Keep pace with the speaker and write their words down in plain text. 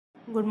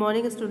Good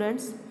morning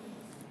students.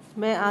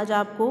 मैं आज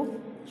आपको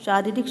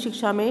शारीरिक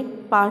शिक्षा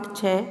में पाठ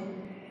 6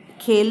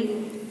 खेल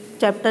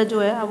चैप्टर जो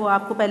है वो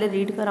आपको पहले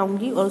रीड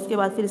कराऊंगी और उसके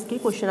बाद फिर इसके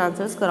क्वेश्चन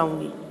आंसर्स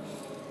कराऊंगी।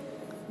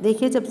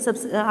 देखिए, जब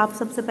आप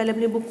सबसे पहले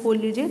अपनी बुक खोल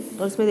लीजिए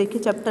और उसमें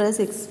देखिए चैप्टर है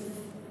 6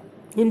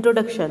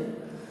 इंट्रोडक्शन।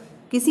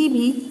 किसी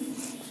भी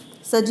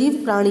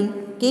सजीव प्राणी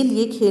के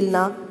लिए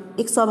खेलना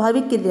एक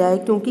स्वाभाविक क्रिया है,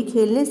 क्योंकि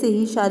खेलने से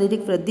ही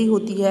शारीरिक वृद्धि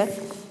होती है।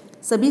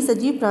 सभी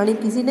सजीव प्राणी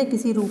किसी न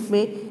किसी रूप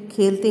में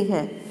खेलते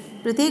हैं।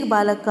 प्रत्येक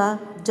बालक का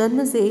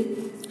जन्म से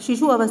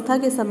शिशु अवस्था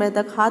के समय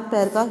तक हाथ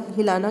पैर का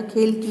हिलाना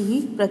खेल की ही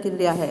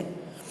प्रक्रिया है।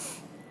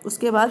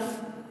 उसके बाद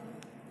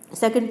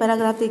सेकंड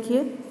पैराग्राफ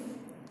देखिए।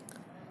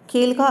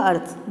 खेल का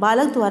अर्थ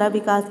बालक द्वारा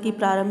विकास की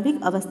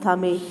प्रारंभिक अवस्था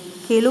में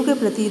खेलों के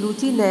प्रति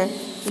रुचि न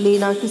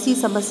लेना किसी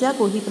समस्या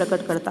को ही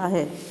प्रकट करता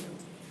है।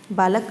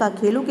 बालक का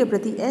खेलों के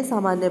प्रति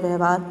असामान्य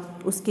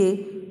व्यवहार उसके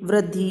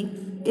वृद्धि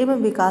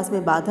एवं विकास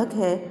में बाधक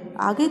है।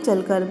 आगे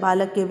चलकर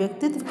बालक के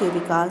व्यक्तित्व के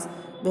विकास,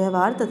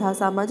 व्यवहार तथा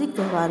सामाजिक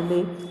व्यवहार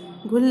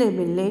में घुलने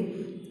मिलने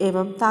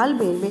एवं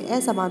तालमेल में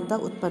असमानता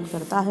उत्पन्न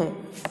करता है।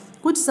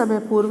 कुछ समय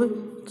पूर्व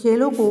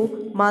खेलों को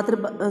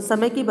मात्र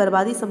समय की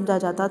बर्बादी समझा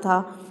जाता था।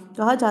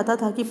 कहा जाता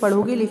था कि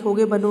पढ़ोगे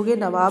लिखोगे बनोगे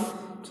नवाब,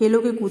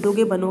 खेलोगे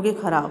कूदोगे बनोगे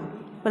खराब।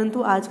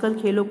 परंतु आजकल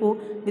खेलों को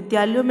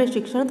विद्यालयों में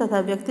शिक्षण तथा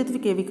व्यक्तित्व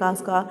के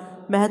विकास का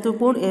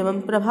महत्वपूर्ण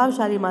एवं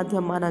प्रभावशाली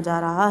माध्यम माना जा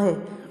रहा है।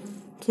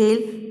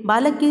 खेल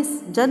बालक की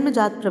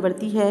जन्मजात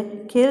प्रवृत्ति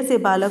है। खेल से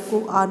बालक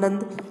को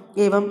आनंद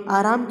एवं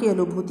आराम की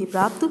अनुभूति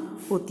प्राप्त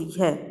होती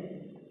है।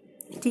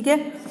 ठीक है,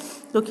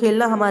 तो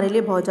खेलना हमारे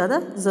लिए बहुत ज़्यादा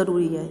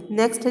ज़रूरी है।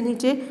 नेक्स्ट है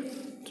नीचे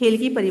खेल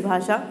की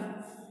परिभाषा।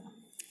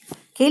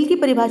 खेल की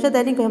परिभाषा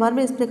दैनिक व्यवहार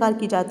में इस प्रकार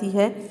की जाती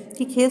है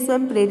कि खेल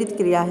स्वयं प्रेरित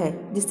क्रिया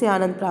है जिससे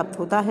आनंद प्राप्त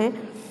होता है,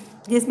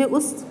 जिसमें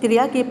उस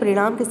क्रिया के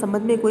परिणाम के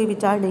संबंध में कोई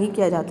विचार नहीं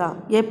किया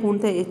जाता। यह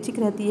पूर्णतः ऐच्छिक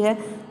रहती है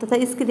तथा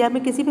इस क्रिया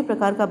में किसी भी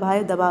प्रकार का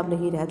बाह्य दबाव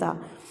नहीं रहता।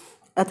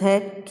 अतः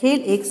खेल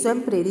एक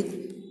स्वयं प्रेरित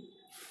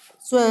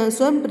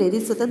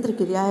स्वतंत्र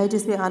क्रिया है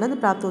जिसमें आनंद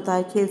प्राप्त होता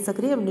है। खेल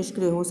सक्रिय एवं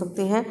निष्क्रिय हो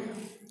सकते हैं।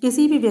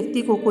 किसी भी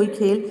व्यक्ति को कोई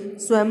खेल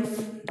स्वयं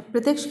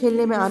प्रत्यक्ष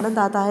खेलने में आनंद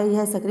आता है,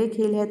 यह सक्रिय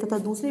खेल है, तथा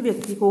दूसरे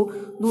व्यक्ति को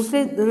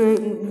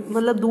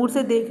दूर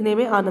से देखने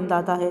में आनंद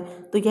आता है,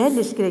 तो यह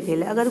निष्क्रिय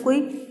खेल है। अगर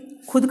कोई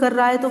खुद कर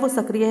रहा है तो वो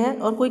सक्रिय है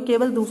और कोई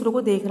केवल दूसरों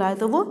को देख रहा है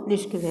तो वो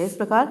निष्क्रिय है। इस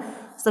प्रकार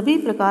सभी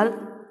प्रकार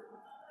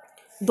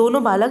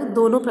दोनों बालक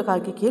दोनों प्रकार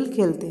के खेल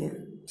खेलते हैं।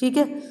 ठीक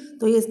है,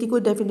 तो ये इसकी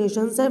कोई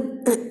डेफिनेशंस है,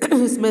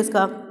 इसमें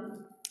इसका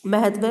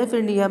महत्व है,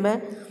 फिर नियम है,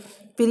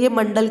 फिर ये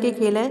मंडल के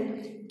खेल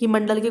हैं कि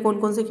मंडल के कौन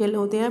कौन से खेल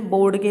होते हैं।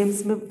 बोर्ड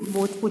गेम्स में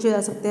बहुत पूछे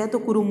जा सकते हैं, तो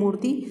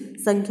कुरुमूर्ति,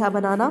 संख्या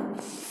बनाना,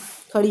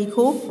 खड़ी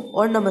खो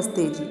और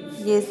नमस्ते जी,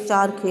 ये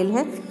 4 खेल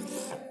हैं।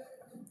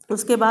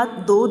 उसके बाद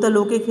 2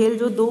 दलों के खेल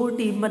जो 2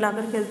 टीम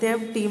बनाकर खेलते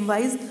हैं टीम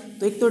वाइज,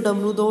 तो एक तो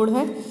डमरू दौड़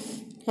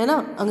है ना,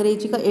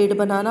 अंग्रेजी का 8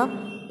 बनाना,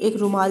 एक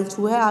रुमाल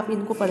छू है। आप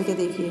इनको पढ़ के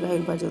देखिएगा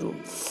एक बार जरूर।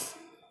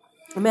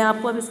 मैं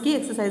आपको अब इसकी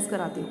एक्सरसाइज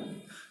कराती हूँ।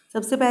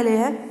 सबसे पहले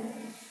है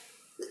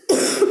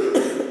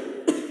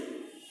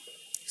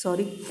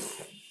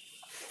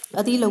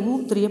अति लघु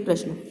उत्तरीय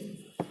प्रश्न,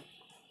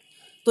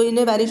 तो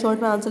इन्हें वेरी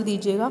शॉर्ट में आंसर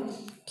दीजिएगा।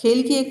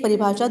 खेल की एक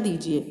परिभाषा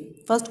दीजिए।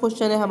 फर्स्ट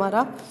क्वेश्चन है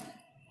हमारा,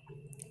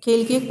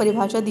 खेल की एक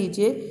परिभाषा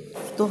दीजिए।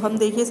 तो हम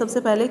देखिए सबसे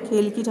पहले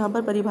खेल की जहाँ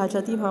पर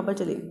परिभाषा थी वहाँ पर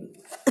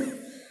चलेंगे।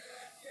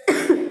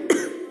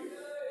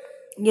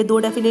 ये 2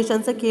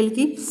 डेफिनेशन है खेल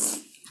की,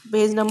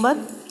 पेज नंबर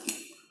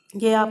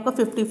ये आपका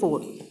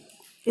 54।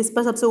 इस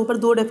पर सबसे ऊपर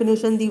 2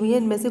 डेफिनेशन दी हुई है,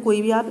 इनमें से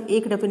कोई भी आप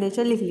एक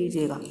डेफिनेशन लिख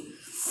लीजिएगा।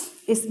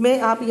 इसमें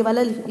आप ये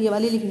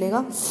वाली लिखने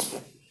का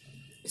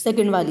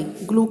सेकंड वाली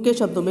ग्लू के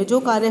शब्दों में, जो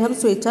कार्य हम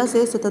स्वेच्छा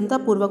से स्वतंत्रता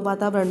पूर्वक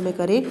वातावरण में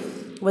करें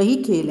वही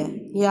खेल है।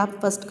 ये आप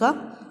फर्स्ट का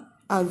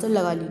आंसर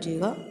लगा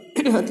लीजिएगा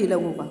अति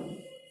लघु का।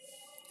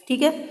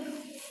 ठीक है,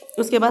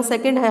 उसके बाद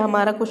सेकंड है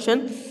हमारा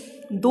क्वेश्चन,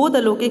 2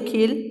 दलों के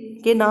खेल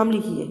के नाम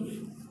लिखिए।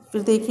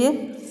 फिर देखिए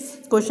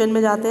क्वेश्चन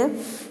में जाते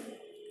हैं।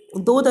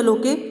 2 दलों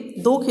के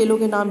 2 खेलों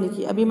के नाम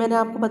लिखिए। अभी मैंने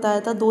आपको बताया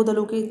था 2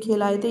 दलों के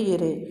खेल आए थे, ये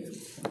रहे।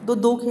 तो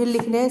 2 खेल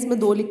लिखने हैं, इसमें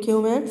 2 लिखे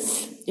हुए हैं।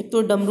 एक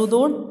तो डमरू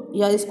दौड़,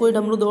 या इसको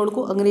डमरू दौड़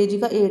को अंग्रेजी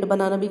का 8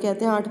 बनाना भी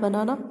कहते हैं, 8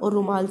 बनाना, और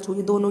रुमाल छू,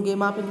 ये दोनों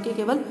गेम आप इनके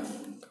केवल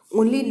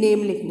ओनली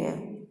नेम लिखने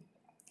हैं,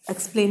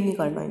 एक्सप्लेन नहीं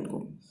करना इनको।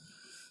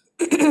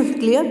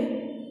 क्लियर।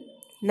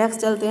 नेक्स्ट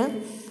चलते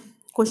हैं।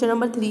 क्वेश्चन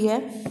नंबर 3 है,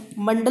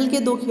 मंडल के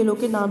 2 खेलों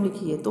के नाम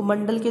लिखिए। तो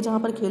मंडल के जहाँ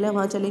पर खेल है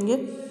वहाँ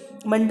चलेंगे।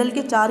 मंडल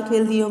के 4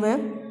 खेल दिए हुए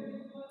हैं,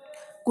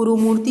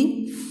 कुरुमूर्ति,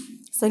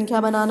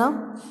 संख्या बनाना,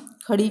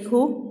 खड़ी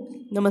खो,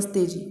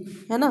 नमस्ते जी,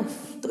 है ना।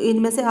 तो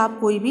इनमें से आप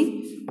कोई भी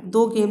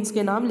 2 गेम्स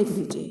के नाम लिख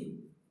दीजिए।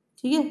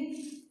 ठीक है,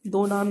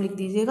 2 नाम लिख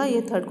दीजिएगा,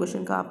 ये 3rd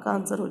क्वेश्चन का आपका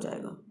आंसर हो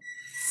जाएगा।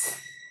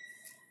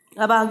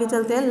 अब आगे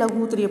चलते हैं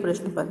लघु उत्तरीय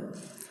प्रश्न पर।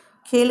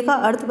 खेल का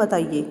अर्थ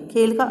बताइए।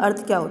 खेल का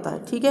अर्थ क्या होता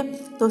है। ठीक है,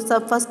 तो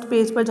सब फर्स्ट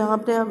पेज पर जहाँ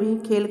आपने अभी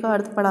खेल का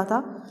अर्थ पढ़ा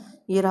था,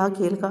 ये रहा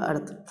खेल का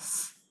अर्थ।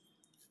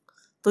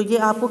 तो ये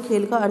आपको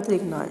खेल का अर्थ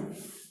लिखना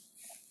है।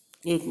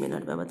 1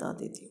 मिनट में बता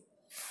देती हूँ।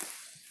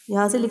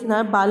 यहाँ से लिखना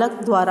है, बालक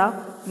द्वारा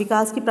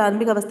विकास की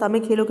प्रारंभिक अवस्था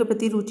में खेलों के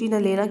प्रति रुचि न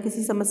लेना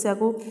किसी समस्या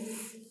को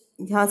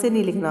यहाँ से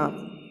नहीं लिखना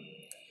आप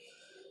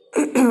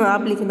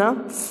आप लिखना,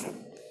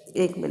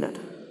 1 मिनट,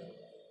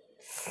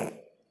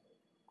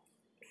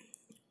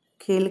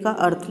 खेल का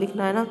अर्थ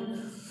लिखना है ना,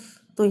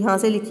 तो यहाँ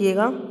से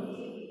लिखिएगा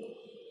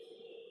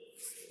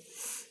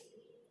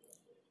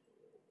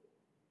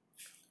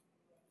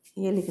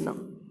ये लिखना,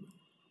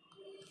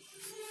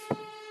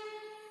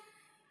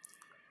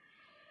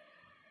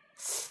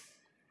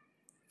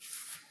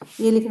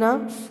 ये लिखना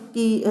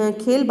कि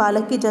खेल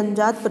बालक की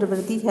जन्मजात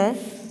प्रवृत्ति है।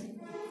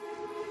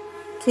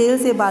 खेल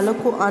से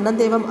बालक को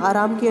आनंद एवं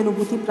आराम की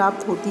अनुभूति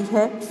प्राप्त होती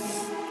है।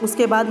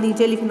 उसके बाद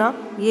नीचे लिखना,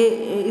 ये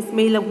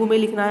इसमें ही लघु में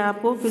लिखना है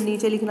आपको, फिर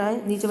नीचे लिखना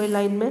है, नीचे वाली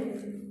लाइन में,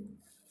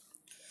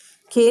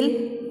 खेल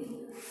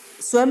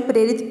स्वयं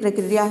प्रेरित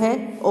प्रक्रिया है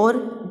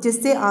और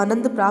जिससे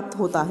आनंद प्राप्त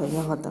होता है।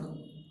 यहाँ तक,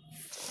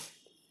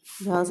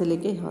 यहाँ से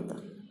लेके यहाँ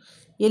तक,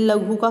 ये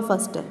लघु का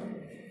फर्स्ट है।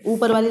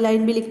 ऊपर वाली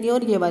लाइन भी लिखनी है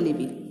और ये वाली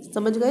भी,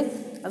 समझ गए?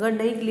 अगर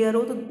नहीं क्लियर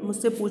हो तो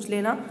मुझसे पूछ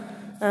लेना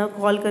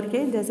कॉल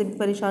करके, जैसे भी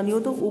परेशानी हो।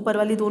 तो ऊपर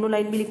वाली दोनों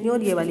लाइन भी लिखनी है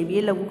और ये वाली भी।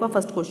 ये लघु का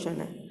फर्स्ट क्वेश्चन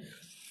है।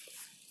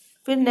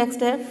 फिर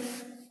नेक्स्ट है,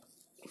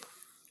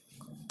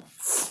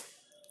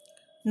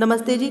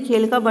 नमस्ते जी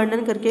खेल का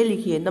वर्णन करके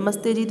लिखिए।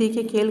 नमस्ते जी,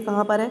 देखिए खेल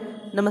कहाँ पर है?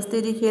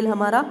 नमस्ते जी खेल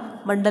हमारा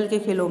मंडल के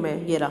खेलों में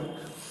है, ये रहा।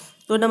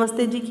 तो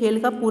नमस्ते जी खेल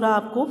का पूरा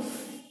आपको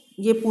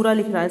ये पूरा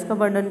लिखना है, इसका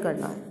वर्णन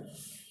करना है।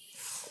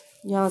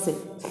 यहाँ से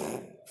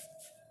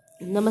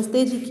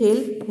नमस्ते जी खेल,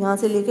 यहाँ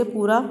से लेके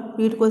पूरा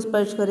पीठ को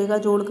स्पर्श करेगा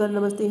जोड़कर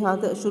नमस्ते, यहाँ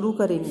तक शुरू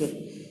करेंगे।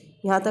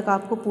 यहाँ तक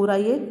आपको पूरा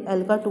ये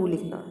एल का 2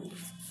 लिखना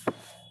है।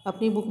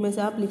 अपनी बुक में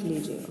से आप लिख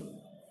लीजिएगा।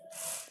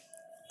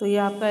 तो ये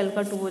आपका एल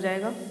का 2 हो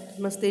जाएगा,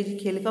 नमस्ते जी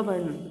खेल का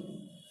वर्णन।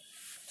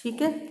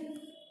 ठीक है,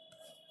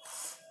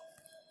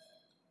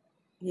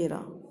 ये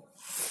रहा।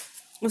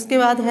 उसके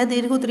बाद है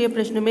दीर्घ उत्तरीय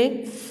प्रश्न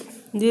में,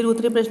 दीर्घ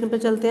उत्तरीय प्रश्न पर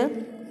चलते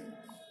हैं।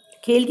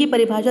 खेल की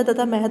परिभाषा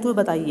तथा महत्व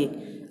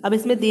बताइए। अब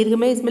इसमें दीर्घ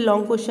में, इसमें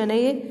लॉन्ग क्वेश्चन है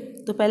ये,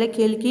 तो पहले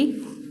खेल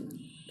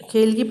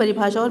की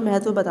परिभाषा और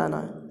महत्व बताना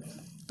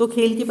है। तो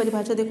खेल की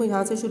परिभाषा देखो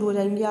यहाँ से शुरू हो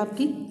जाएंगी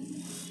आपकी,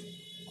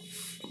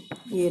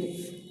 ये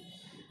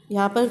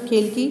यहाँ पर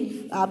खेल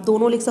की आप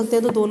दोनों लिख सकते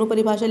हैं, तो दोनों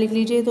परिभाषा लिख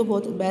लीजिए तो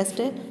बहुत बेस्ट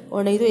है,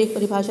 और नहीं तो एक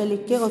परिभाषा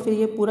लिख के और फिर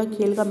ये पूरा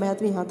खेल का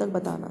महत्व यहाँ तक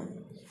बताना है।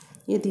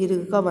 ये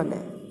दीर्घ का 1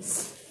 है।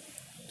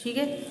 ठीक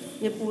है,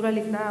 ये पूरा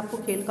लिखना है आपको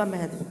खेल का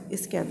महत्व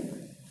इसके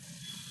अंदर।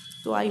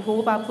 तो आई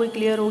होप आपको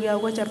क्लियर हो गया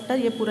होगा चैप्टर।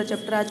 ये पूरा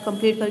चैप्टर आज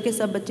कंप्लीट करके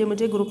सब बच्चे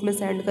मुझे ग्रुप में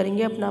सेंड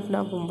करेंगे अपना अपना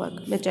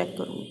होमवर्क, मैं चेक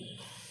करूँगी।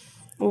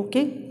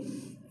 Okay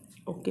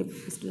okay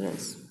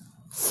students,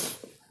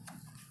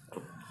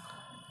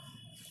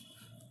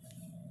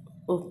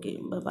 okay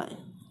bye bye.